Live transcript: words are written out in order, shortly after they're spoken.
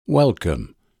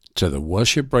Welcome to the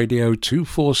Worship Radio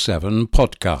 247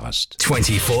 podcast.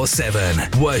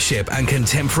 24/7 worship and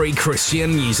contemporary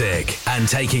Christian music and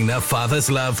taking the Father's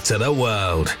love to the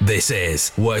world. This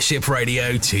is Worship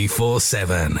Radio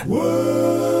 247.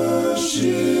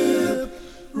 Worship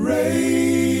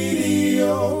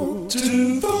Radio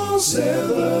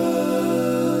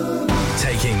 247.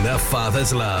 Taking the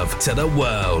Father's love to the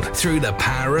world through the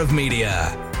power of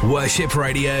media. Worship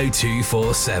Radio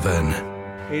 247.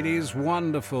 It is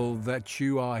wonderful that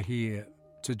you are here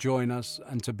to join us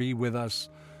and to be with us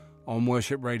on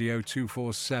Worship Radio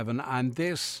 247. And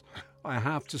this, I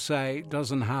have to say,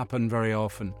 doesn't happen very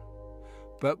often.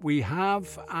 But we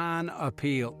have an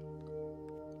appeal.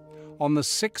 On the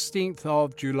 16th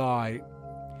of July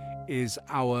is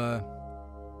our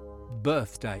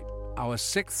birthday, our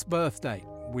 6th birthday.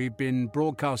 We've been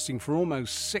broadcasting for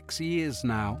almost 6 years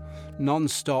now,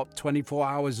 non-stop, 24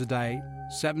 hours a day,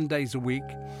 7 days a week,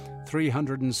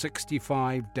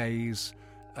 365 days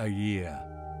a year.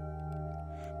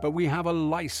 But we have a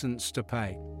license to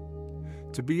pay.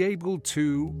 To be able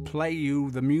to play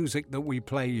you the music that we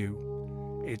play you,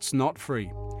 it's not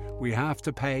free. We have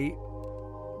to pay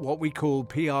what we call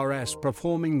PRS,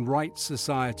 Performing Rights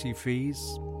Society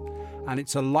fees, and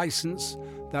it's a license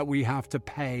that we have to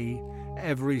pay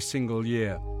every single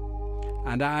year.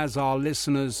 And as our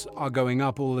listeners are going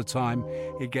up all the time,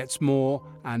 it gets more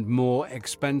and more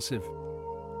expensive.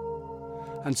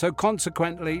 And so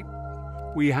consequently,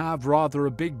 we have rather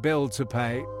a big bill to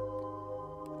pay.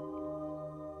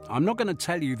 I'm not going to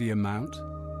tell you the amount,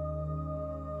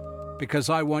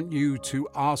 because I want you to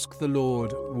ask the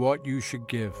Lord what you should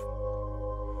give.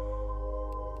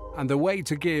 And the way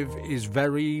to give is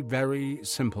very, very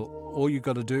simple. All you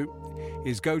got to do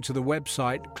is go to the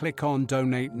website, click on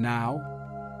Donate Now,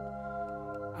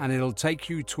 and it'll take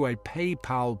you to a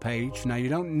PayPal page. Now, you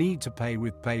don't need to pay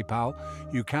with PayPal.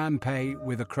 You can pay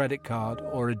with a credit card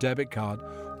or a debit card.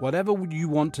 Whatever you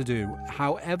want to do,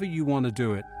 however you want to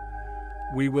do it,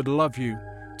 we would love you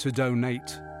to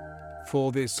donate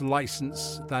for this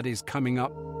license that is coming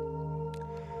up.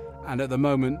 And at the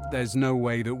moment, there's no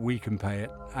way that we can pay it.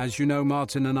 As you know,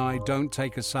 Martin and I don't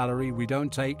take a salary. We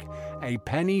don't take a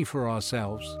penny for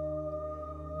ourselves.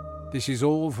 This is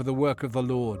all for the work of the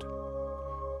Lord.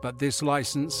 But this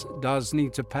license does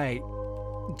need to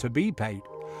be paid.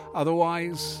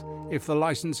 Otherwise, if the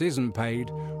license isn't paid,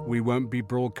 we won't be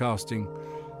broadcasting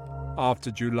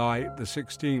after July the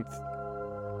 16th.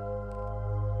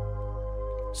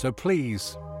 So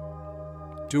please,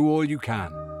 do all you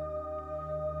can.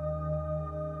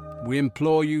 We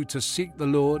implore you to seek the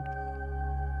Lord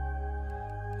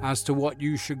as to what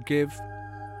you should give.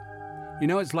 You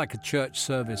know, it's like a church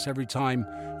service. Every time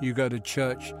you go to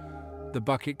church, the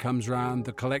bucket comes round,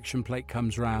 the collection plate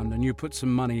comes round, and you put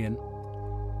some money in.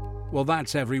 Well,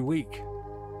 that's every week.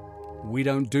 We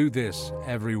don't do this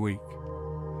every week.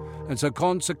 And so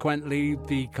consequently,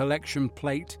 the collection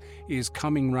plate is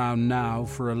coming round now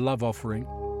for a love offering.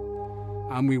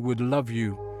 And we would love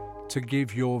you to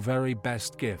give your very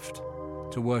best gift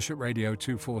to Worship Radio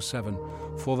 247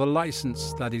 for the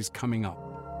license that is coming up.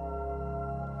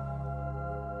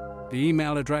 The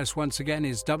email address once again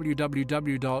is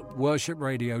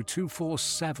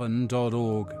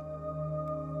www.worshipradio247.org.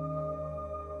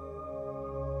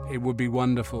 It would be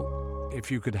wonderful if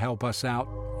you could help us out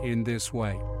in this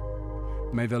way.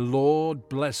 May the Lord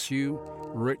bless you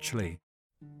richly.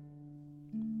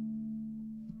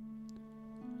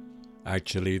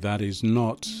 Actually, that is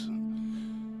not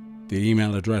the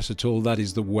email address at all. That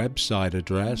is the website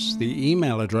address. The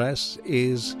email address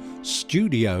is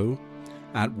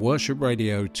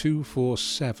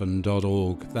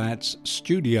studio@worshipradio247.org. That's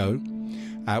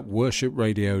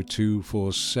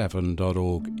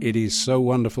studio@worshipradio247.org. It is so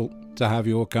wonderful to have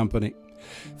your company.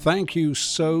 Thank you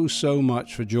so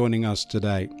much for joining us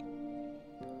today.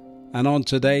 And on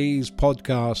today's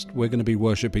podcast, we're going to be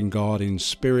worshiping God in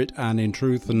spirit and in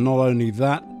truth. And not only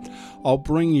that, I'll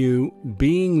bring you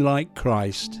Being Like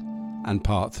Christ and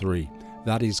Part 3.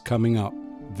 That is coming up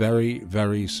very,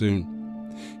 very soon.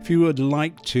 If you would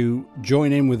like to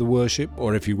join in with the worship,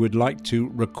 or if you would like to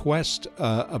request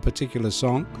a particular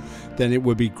song, then it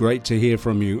would be great to hear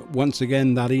from you. Once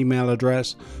again, that email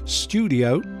address,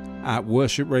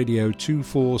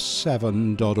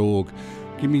 studio@worshipradio247.org.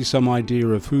 Give me some idea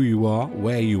of who you are,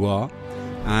 where you are,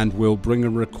 and we'll bring a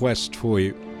request for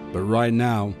you. But right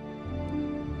now,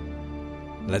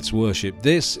 let's worship.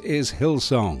 This is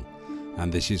Hillsong,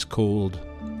 and this is called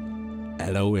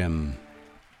Elohim.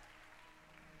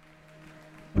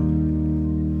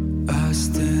 I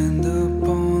stand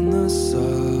upon the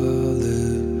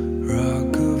solid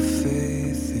rock of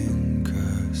faith in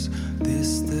Christ.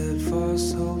 This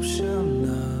steadfast hope shall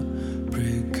not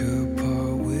break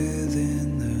apart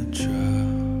within the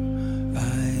trial.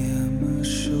 I am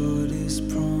assured His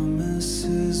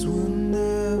promises will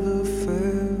never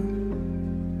fail.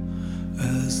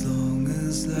 As long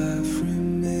as life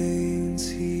remains,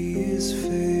 He is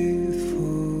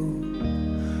faithful.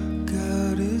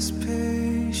 God is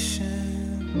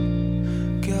patient,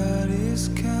 God is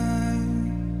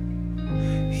kind.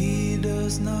 He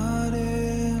does not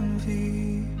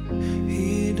envy,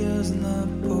 He does not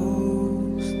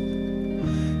boast.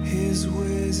 His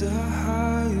ways are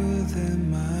higher than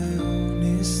my own,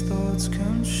 His thoughts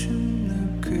consume the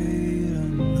great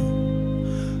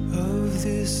unknown. Of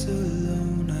this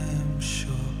alone I am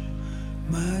sure,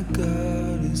 my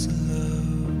God is love.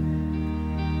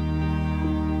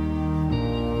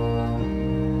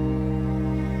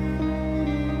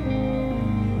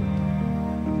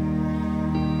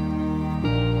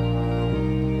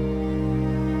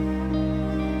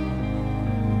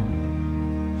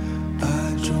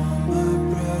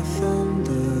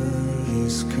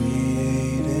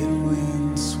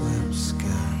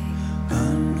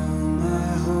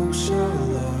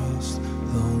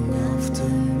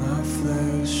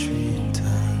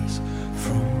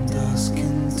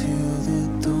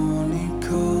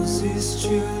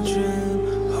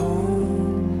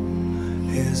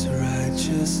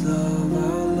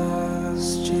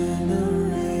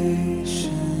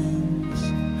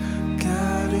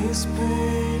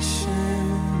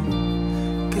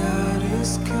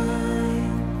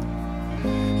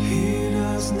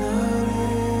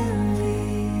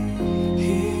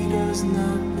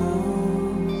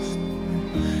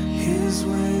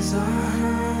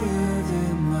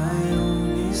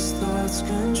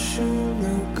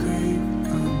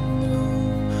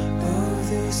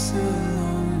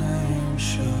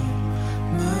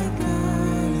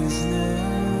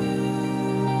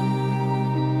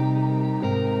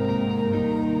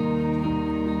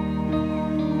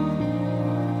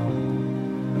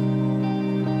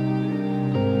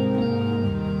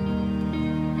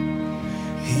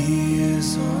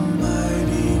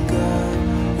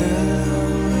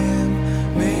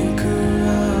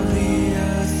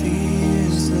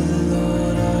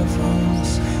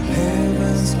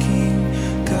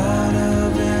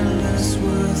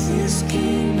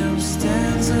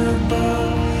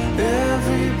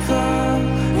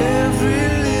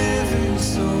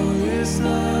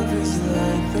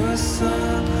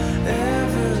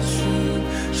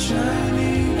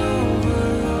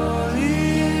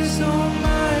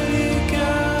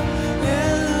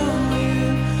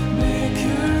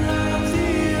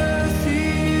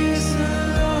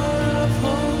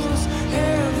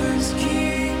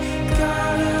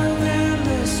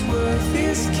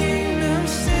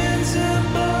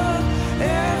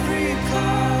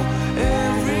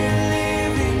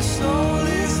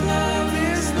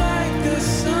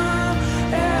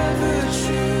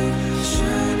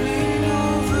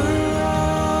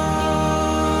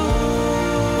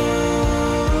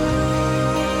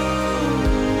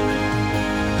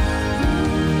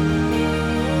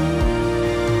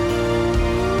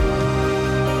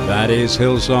 That is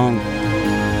Hillsong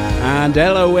and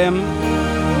LOM.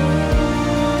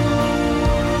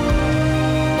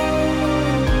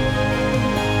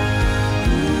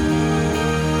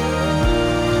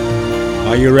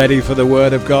 Are you ready for the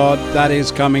Word of God? That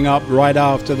is coming up right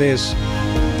after this.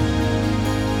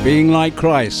 Being like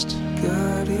Christ.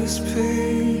 God is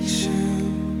patient,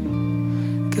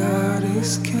 God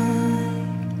is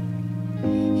kind.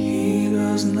 He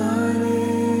does not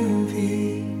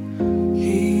envy,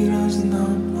 He does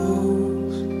not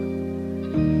boast.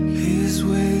 His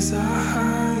ways are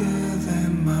higher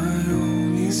than my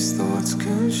own, His thoughts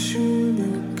consume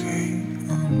the great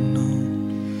unknown.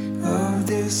 Of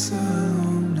this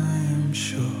alone I am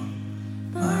sure,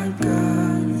 my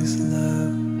God is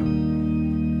love.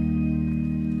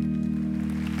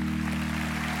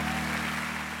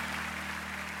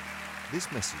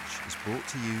 This message is brought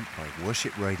to you by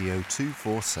Worship Radio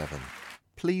 247.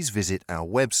 Please visit our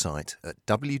website at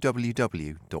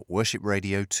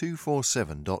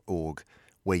www.worshipradio247.org,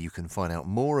 where you can find out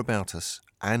more about us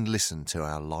and listen to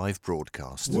our live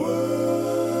broadcast.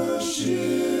 Worship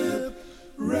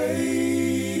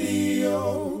Radio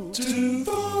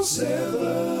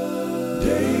 247,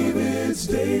 David's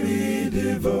Daily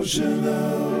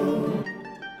Devotional.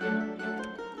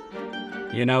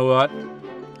 You know what?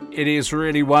 It is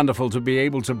really wonderful to be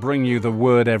able to bring you the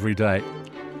Word every day.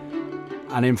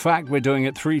 And in fact, we're doing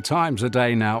it 3 times a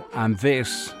day now, and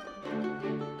this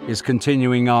is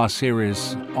continuing our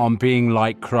series on being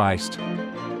like Christ.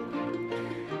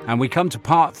 And we come to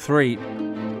part 3,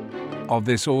 of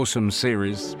this awesome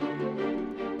series.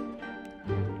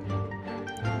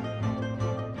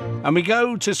 And we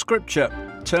go to Scripture.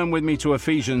 Turn with me to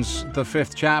Ephesians, the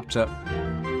 5th chapter.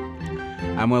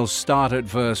 And we'll start at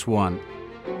verse 1.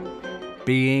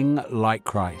 Being like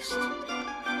Christ.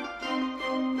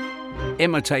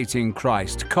 Imitating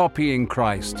Christ, copying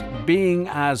Christ, being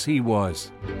as he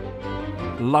was.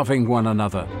 Loving one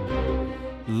another.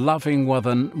 Loving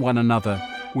one another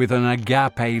with an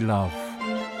agape love.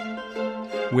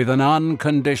 With an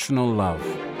unconditional love.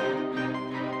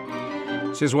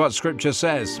 This is what Scripture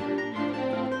says.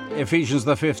 Ephesians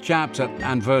the 5th chapter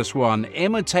and verse 1.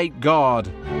 Imitate God,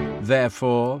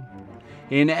 therefore,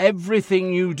 in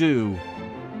everything you do,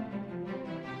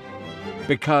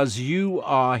 because you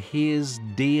are his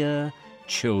dear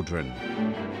children.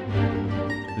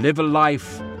 Live a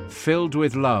life filled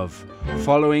with love,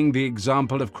 following the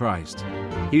example of Christ.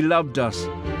 He loved us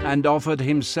and offered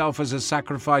himself as a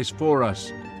sacrifice for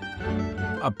us,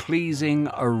 a pleasing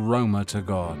aroma to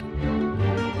God.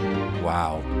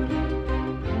 Wow.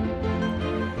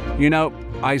 You know,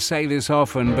 I say this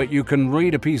often, but you can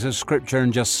read a piece of Scripture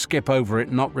and just skip over it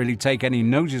and not really take any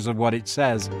notice of what it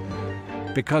says,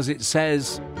 because it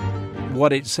says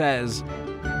what it says,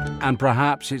 and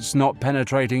perhaps it's not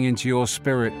penetrating into your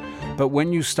spirit. But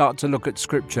when you start to look at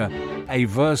Scripture, a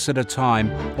verse at a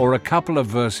time, or a couple of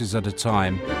verses at a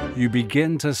time, you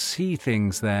begin to see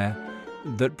things there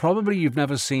that probably you've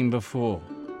never seen before.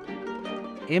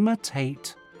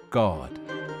 Imitate God.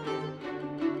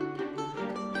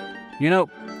 You know,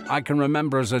 I can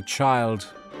remember as a child,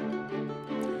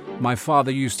 my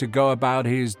father used to go about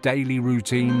his daily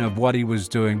routine of what he was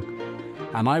doing,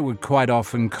 and I would quite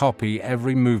often copy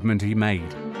every movement he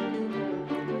made.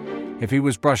 If he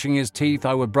was brushing his teeth,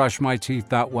 I would brush my teeth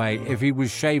that way. If he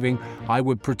was shaving, I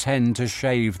would pretend to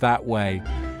shave that way,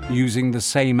 using the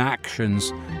same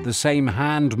actions, the same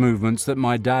hand movements that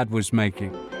my dad was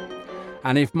making.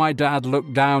 And if my dad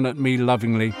looked down at me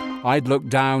lovingly, I'd look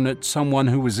down at someone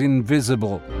who was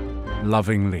invisible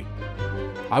lovingly.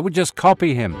 I would just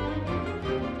copy him.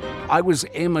 I was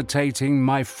imitating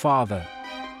my father.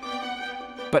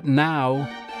 But now,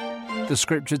 the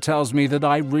Scripture tells me that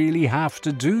I really have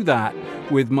to do that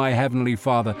with my Heavenly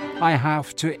Father. I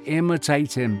have to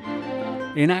imitate him.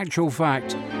 In actual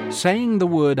fact, saying the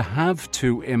word have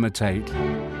to imitate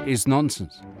is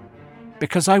nonsense,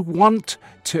 because I want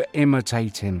to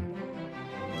imitate him.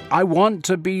 I want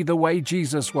to be the way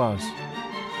Jesus was.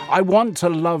 I want to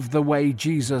love the way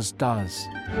Jesus does.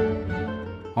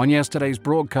 On yesterday's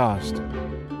broadcast,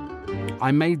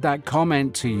 I made that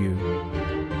comment to you.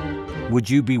 Would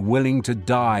you be willing to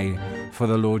die for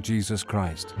the Lord Jesus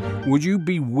Christ? Would you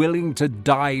be willing to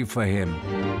die for him?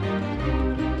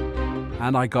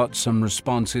 And I got some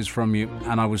responses from you,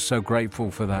 and I was so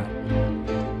grateful for that.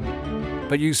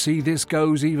 But you see, this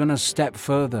goes even a step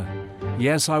further.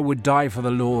 Yes, I would die for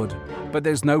the Lord, but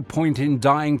there's no point in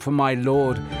dying for my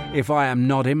Lord if I am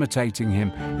not imitating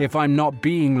him, if I'm not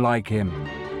being like him.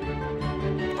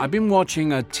 I've been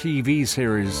watching a TV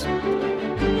series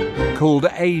called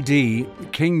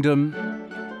AD, Kingdom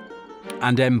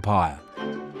and Empire.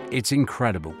 It's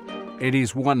incredible. It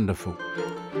is wonderful.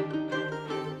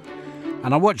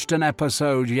 And I watched an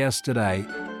episode yesterday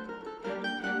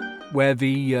where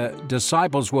the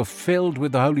disciples were filled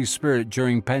with the Holy Spirit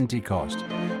during Pentecost.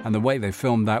 And the way they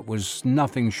filmed that was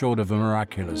nothing short of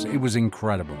miraculous. It was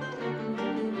incredible.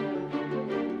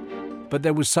 But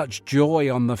there was such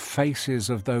joy on the faces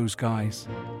of those guys.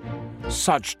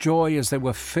 Such joy as they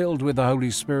were filled with the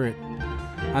Holy Spirit.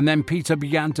 And then Peter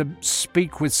began to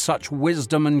speak with such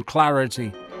wisdom and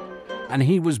clarity. And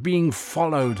he was being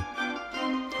followed.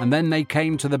 And then they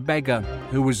came to the beggar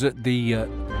who was at the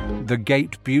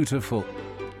Gate Beautiful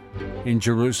in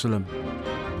Jerusalem.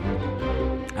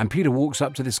 And Peter walks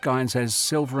up to this guy and says,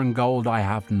 "Silver and gold I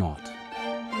have not,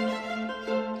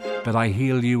 but I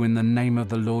heal you in the name of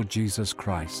the Lord Jesus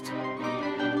Christ."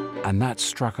 And that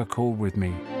struck a chord with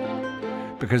me,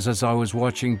 because as I was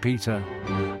watching Peter,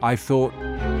 I thought,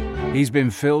 he's been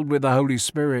filled with the Holy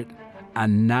Spirit,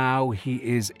 and now he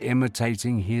is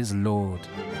imitating his Lord.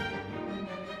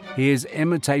 He is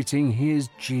imitating his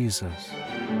Jesus.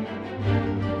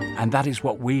 And that is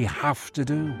what we have to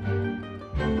do.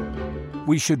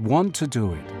 We should want to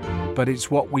do it, but it's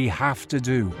what we have to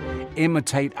do.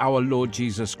 Imitate our Lord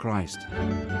Jesus Christ.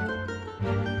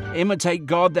 Imitate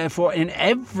God, therefore, in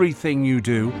everything you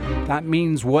do. That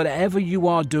means whatever you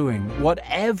are doing,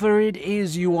 whatever it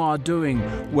is you are doing,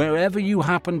 wherever you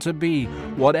happen to be,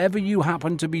 whatever you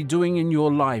happen to be doing in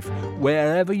your life,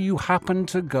 wherever you happen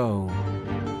to go,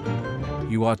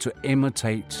 you are to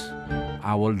imitate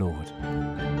our Lord.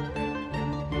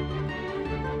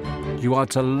 You are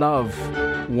to love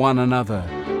one another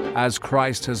as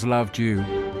Christ has loved you.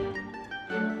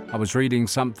 I was reading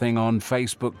something on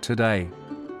Facebook today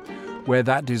where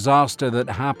that disaster that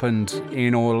happened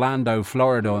in Orlando,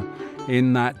 Florida,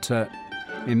 in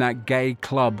that gay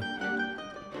club,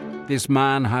 this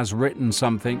man has written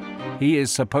something. He is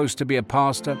supposed to be a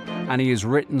pastor, and he has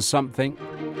written something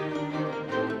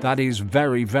that is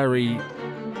very, very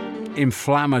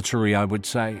inflammatory, I would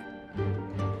say.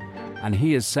 And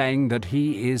he is saying that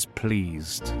he is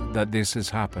pleased that this has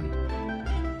happened.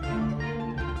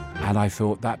 And I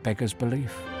thought, that beggars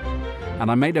belief.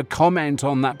 And I made a comment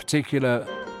on that particular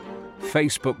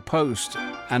Facebook post,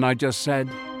 and I just said,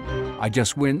 I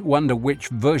just wonder which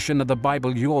version of the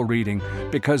Bible you're reading,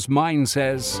 because mine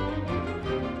says,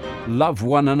 love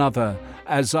one another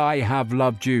as I have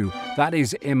loved you. That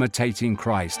is imitating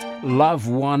Christ. Love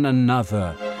one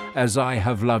another as I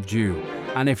have loved you.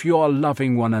 And if you are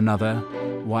loving one another,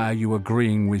 why are you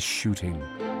agreeing with shooting?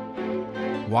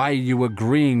 Why are you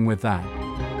agreeing with that?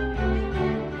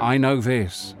 I know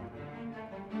this.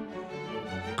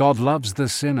 God loves the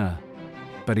sinner,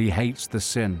 but he hates the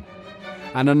sin.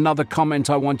 And another comment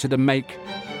I wanted to make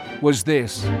was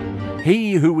this: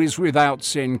 he who is without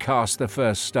sin cast the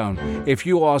first stone. If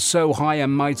you are so high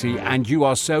and mighty and you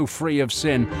are so free of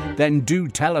sin, then do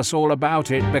tell us all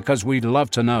about it, because we'd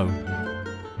love to know.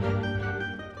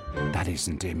 That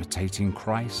isn't imitating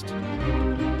Christ.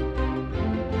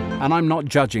 And I'm not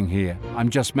judging here. I'm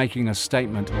just making a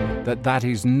statement that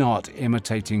is not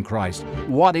imitating Christ.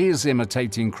 What is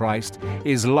imitating Christ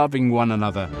is loving one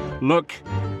another. Look,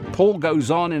 Paul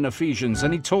goes on in Ephesians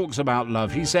and he talks about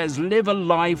love. He says, live a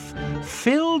life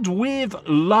filled with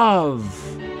love,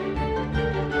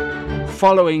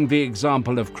 following the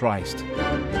example of Christ.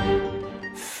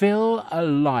 Fill a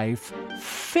life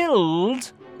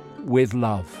filled with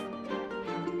love.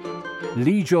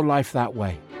 Lead your life that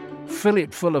way. Fill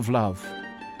it full of love.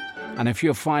 And if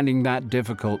you're finding that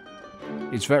difficult,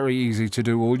 it's very easy to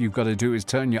do. All you've got to do is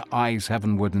turn your eyes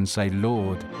heavenward and say,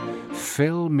 Lord,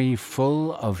 fill me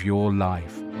full of your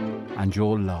life and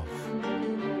your love.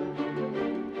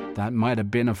 That might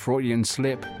have been a Freudian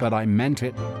slip, but I meant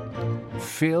it.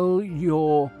 Fill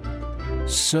your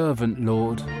servant,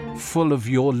 Lord, full of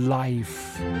your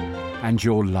life and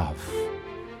your love.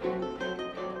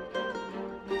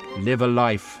 Live a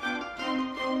life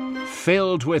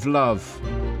filled with love,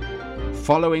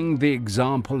 following the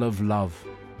example of love.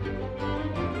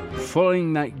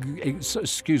 Following that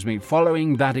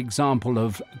example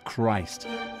of Christ.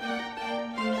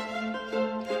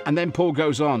 And then Paul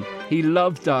goes on. He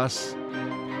loved us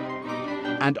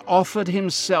and offered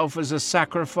himself as a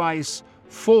sacrifice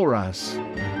for us,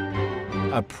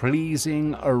 a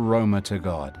pleasing aroma to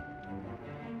God.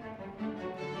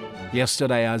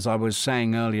 Yesterday, as I was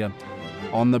saying earlier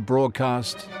on the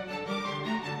broadcast,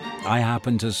 I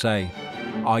happened to say,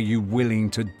 are you willing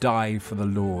to die for the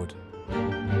Lord?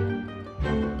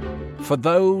 For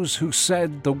those who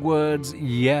said the words,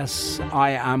 yes, I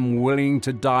am willing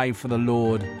to die for the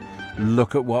Lord,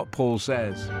 look at what Paul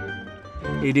says.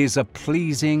 It is a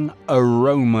pleasing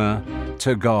aroma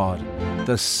to God.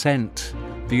 The scent,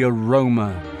 the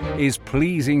aroma is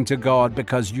pleasing to God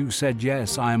because you said,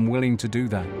 yes, I am willing to do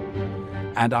that.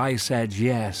 And I said,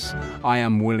 yes, I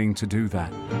am willing to do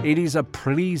that. It is a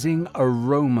pleasing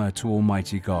aroma to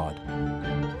Almighty God.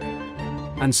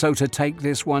 And so to take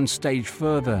this one stage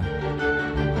further,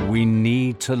 we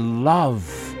need to love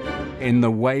in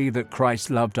the way that Christ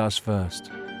loved us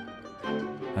first.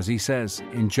 As he says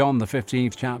in John the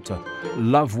 15th chapter,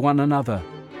 love one another.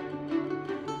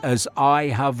 As I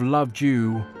have loved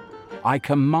you, I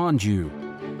command you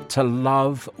to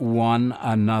love one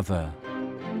another.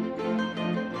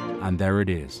 And there it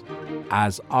is.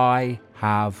 As I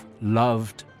have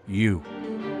loved you.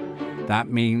 That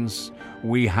means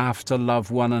we have to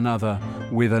love one another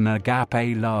with an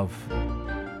agape love.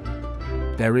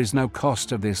 There is no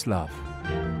cost of this love.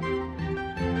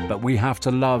 But we have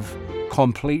to love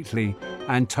completely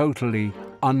and totally,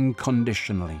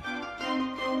 unconditionally.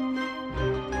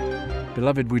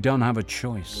 Beloved, we don't have a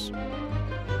choice.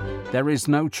 There is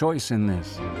no choice in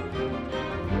this.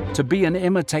 To be an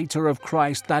imitator of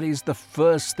Christ, that is the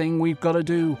first thing we've got to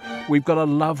do. We've got to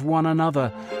love one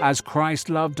another as Christ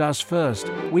loved us first.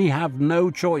 We have no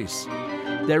choice.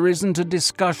 There isn't a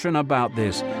discussion about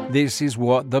this. This is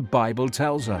what the Bible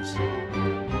tells us.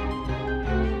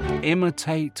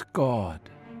 Imitate God.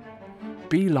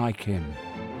 Be like him.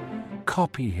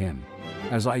 Copy him,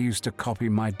 as I used to copy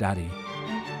my daddy.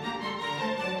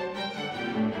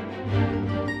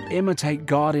 Imitate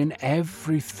God in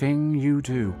everything you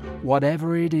do,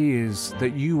 whatever it is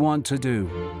that you want to do.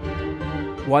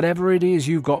 Whatever it is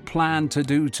you've got planned to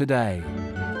do today,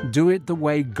 do it the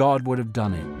way God would have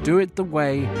done it. Do it the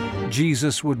way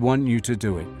Jesus would want you to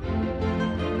do it.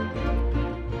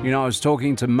 You know, I was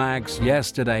talking to Mags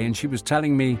yesterday and she was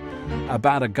telling me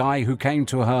about a guy who came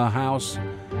to her house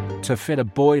to fit a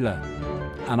boiler,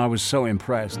 and I was so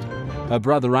impressed. Her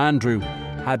brother Andrew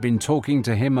had been talking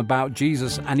to him about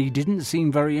Jesus and he didn't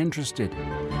seem very interested.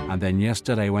 And then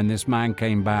yesterday when this man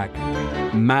came back,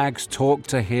 Mags talked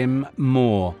to him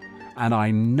more. And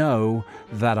I know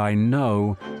that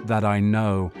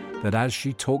as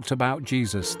she talked about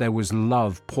Jesus, there was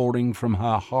love pouring from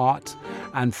her heart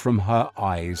and from her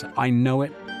eyes. I know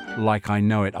it like I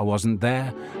know it. I wasn't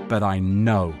there, but I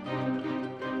know.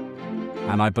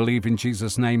 And I believe in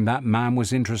Jesus' name that man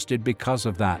was interested because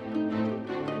of that.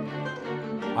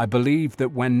 I believe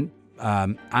that when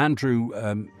Andrew,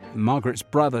 Margaret's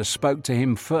brother, spoke to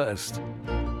him first,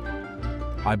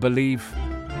 I believe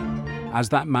as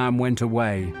that man went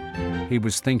away, he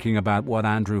was thinking about what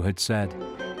Andrew had said.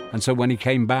 And so when he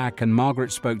came back and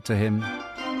Margaret spoke to him,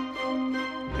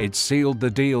 it sealed the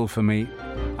deal for me.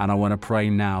 And I want to pray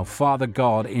now. Father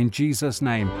God, in Jesus'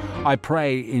 name, I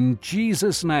pray in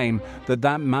Jesus' name that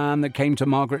that man that came to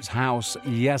Margaret's house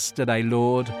yesterday,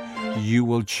 Lord, you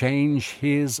will change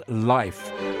his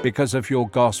life because of your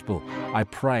gospel. I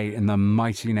pray in the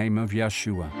mighty name of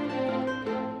Yeshua.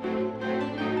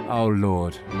 Oh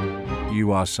Lord,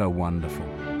 you are so wonderful.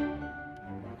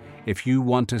 If you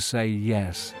want to say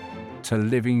yes to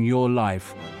living your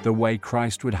life the way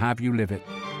Christ would have you live it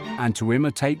and to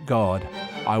imitate God,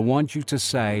 I want you to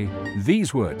say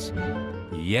these words,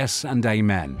 yes and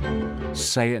amen.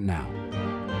 Say it now.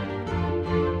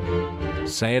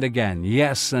 Say it again,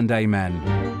 yes and amen.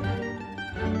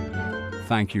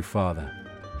 Thank you, Father.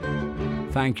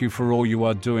 Thank you for all you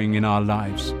are doing in our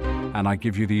lives, and I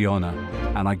give you the honor,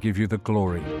 and I give you the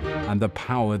glory, and the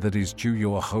power that is due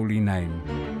your holy name.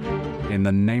 In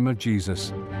the name of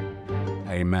Jesus,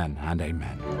 amen and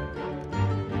amen.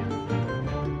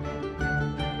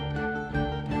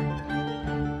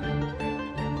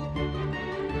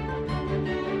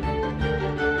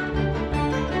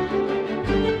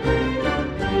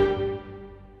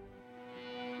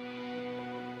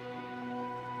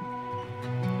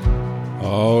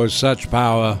 Oh, such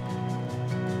power.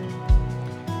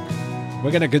 We're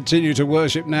going to continue to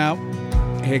worship now.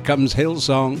 Here comes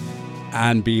Hillsong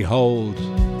and Behold.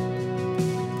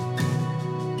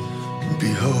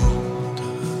 Behold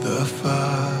the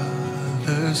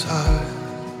Father's heart,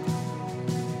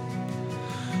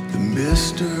 the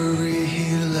mystery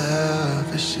He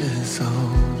lavishes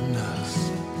on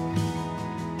us.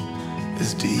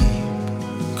 As deep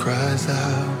cries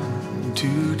out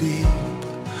to deep,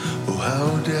 oh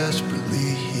how desperately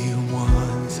He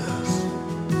wants us.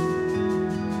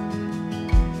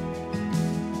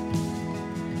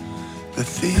 The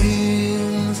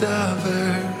things of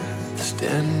earth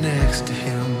stand next to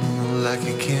Him like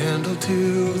a candle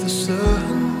to the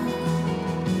sun.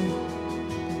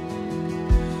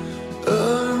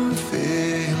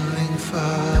 Unfailing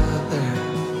Father,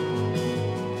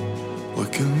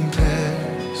 what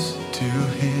compares to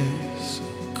His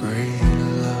great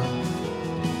love?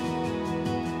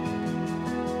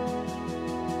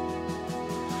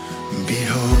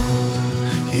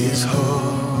 Behold His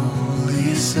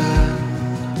holy Son,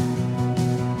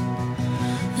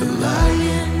 the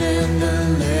Lion and the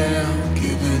Lamb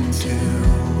given to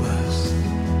us.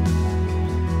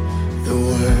 The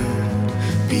Word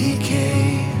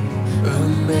became a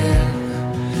man,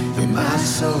 and my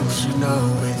soul should know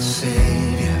its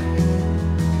Savior.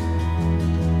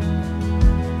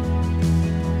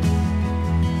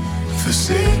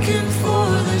 Forsaken for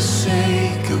the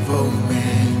sake of all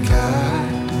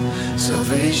mankind,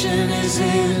 salvation is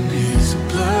in His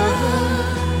blood.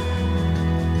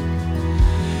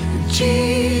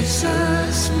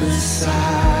 Jesus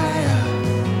Messiah,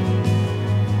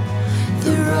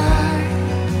 the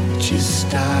righteous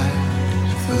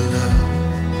died for love.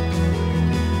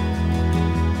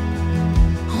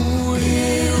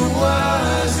 It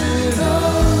wasn't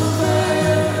over,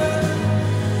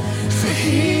 for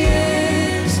He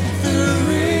is the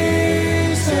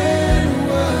risen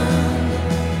one.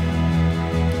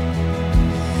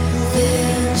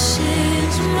 Then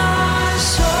sings my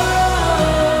soul.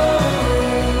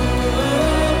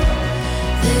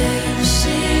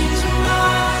 Sings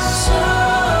my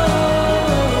soul.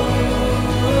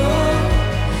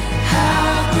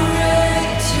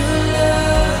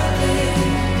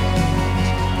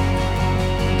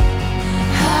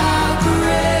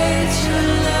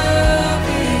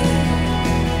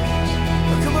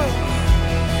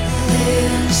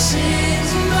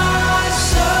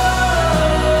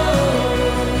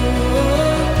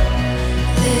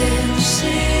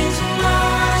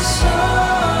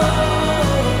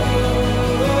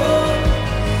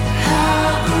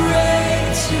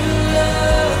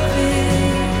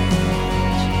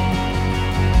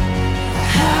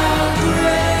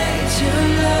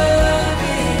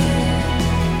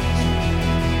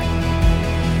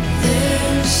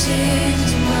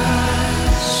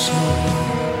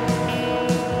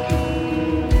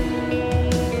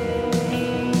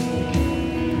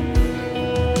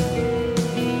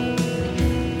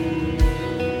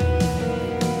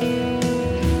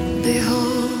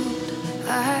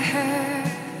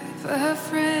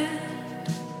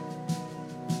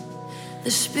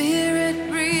 Spirit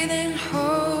breathing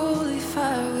holy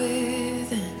fire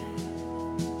within,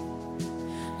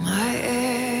 my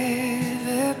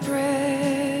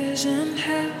ever-present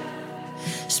help,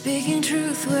 speaking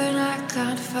truth when I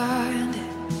can't find it.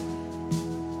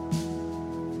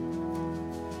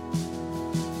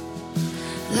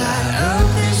 Light up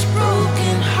this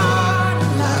broken heart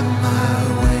and light my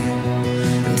way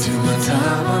until my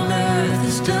time on earth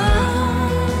is done.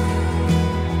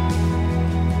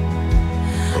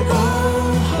 Oh,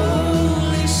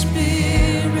 Holy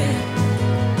Spirit,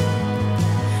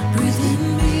 breathe in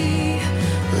me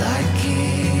like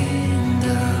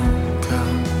kingdom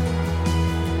come.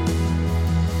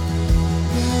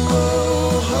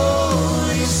 Oh,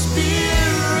 Holy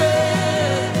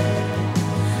Spirit,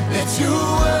 let your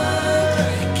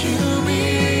work in me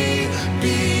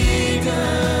be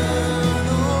done.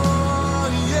 Oh,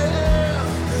 yeah.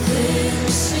 Then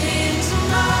sings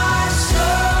my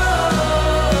soul.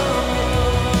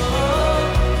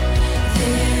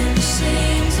 Then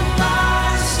sings my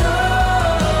soul.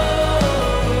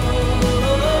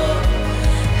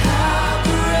 How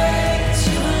great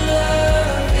your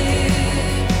love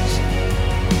is.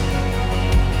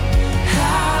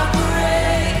 How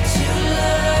great your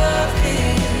love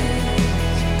is.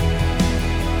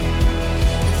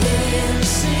 Then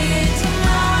sings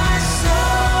my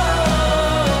soul.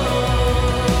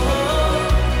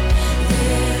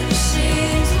 Then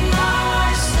sings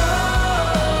my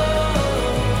soul.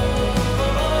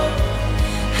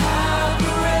 How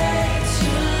great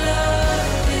your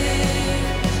love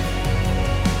is.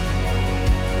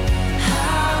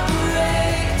 How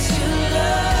great your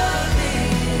love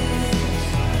is.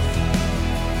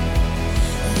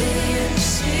 Then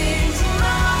sings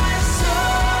my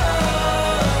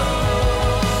soul.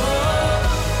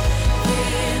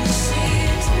 Then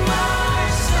sings my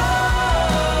soul.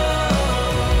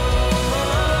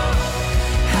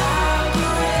 How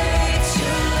great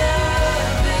your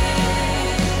love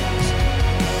is.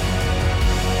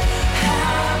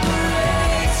 How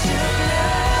great your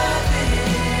love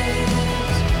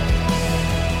is.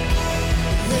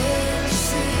 Then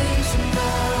sings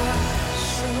my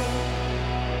soul.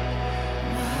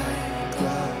 My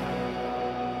God,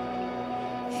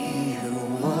 He who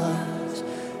was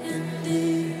and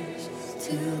is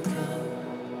to come,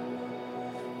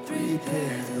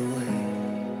 prepare the way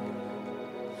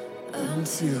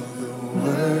until the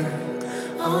work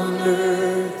on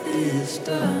earth is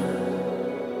done.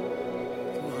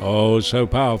 Oh, so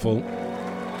powerful.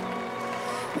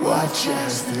 Watch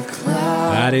as the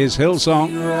clouds That is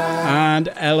Hillsong and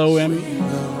Elohim.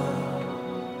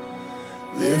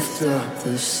 lift up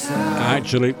the sound.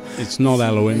 Actually, it's not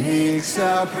Elohim. Makes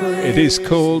our It is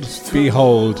called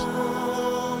Behold.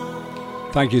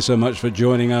 Thank you so much for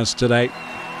joining us today.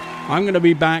 I'm going to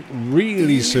be back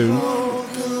really soon.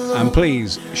 And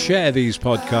please share these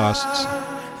podcasts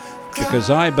because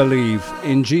I believe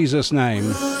in Jesus'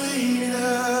 name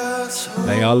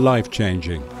they are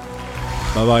life-changing.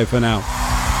 Bye-bye for now.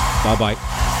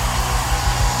 Bye-bye.